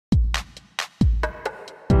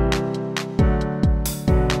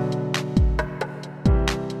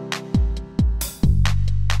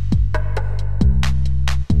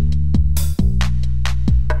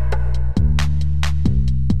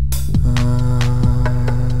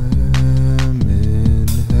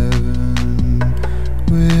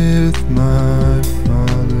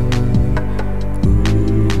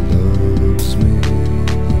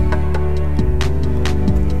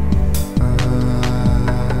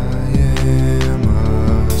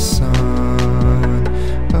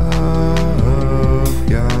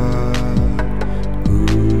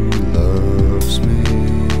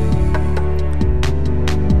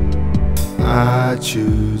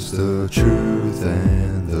truth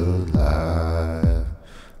and the life.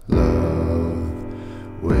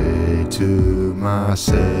 Love, way to my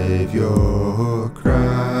Savior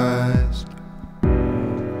Christ.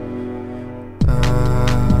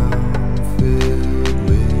 I'm filled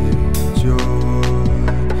with joy,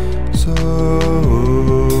 so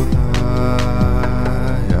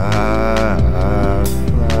high I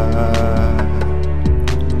fly.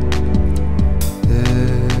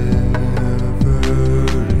 Every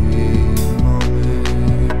moment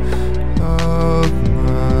of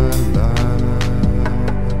my life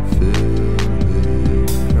filled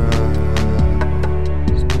with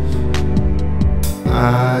Christ.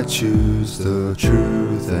 I choose the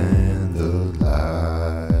truth and the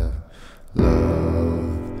life.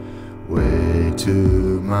 Love, way to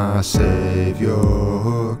my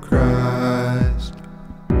Savior Christ.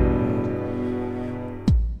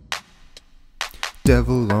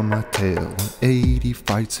 Devil on my tail, 180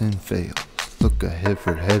 fights and fails. Look ahead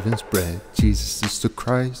for heaven's bread. Jesus is the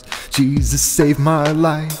Christ. Jesus saved my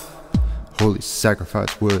life. Holy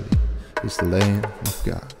sacrifice worthy is the Lamb of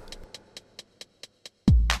God.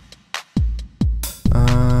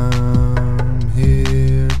 I'm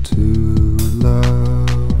here to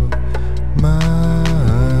love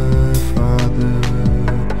my Father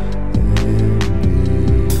and be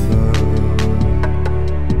loved.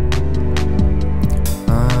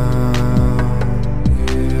 I'm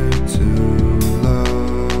here to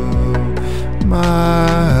love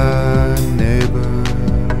my neighbor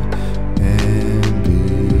and be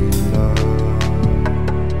loved.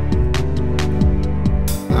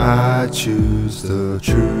 I choose the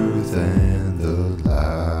truth and the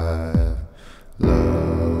life.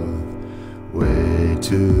 Love, way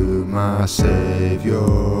to my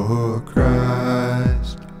Savior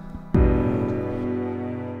Christ.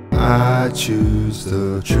 I choose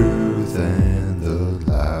the truth and the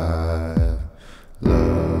life.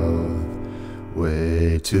 Love,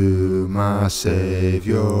 way to my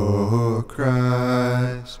Savior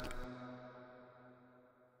Christ.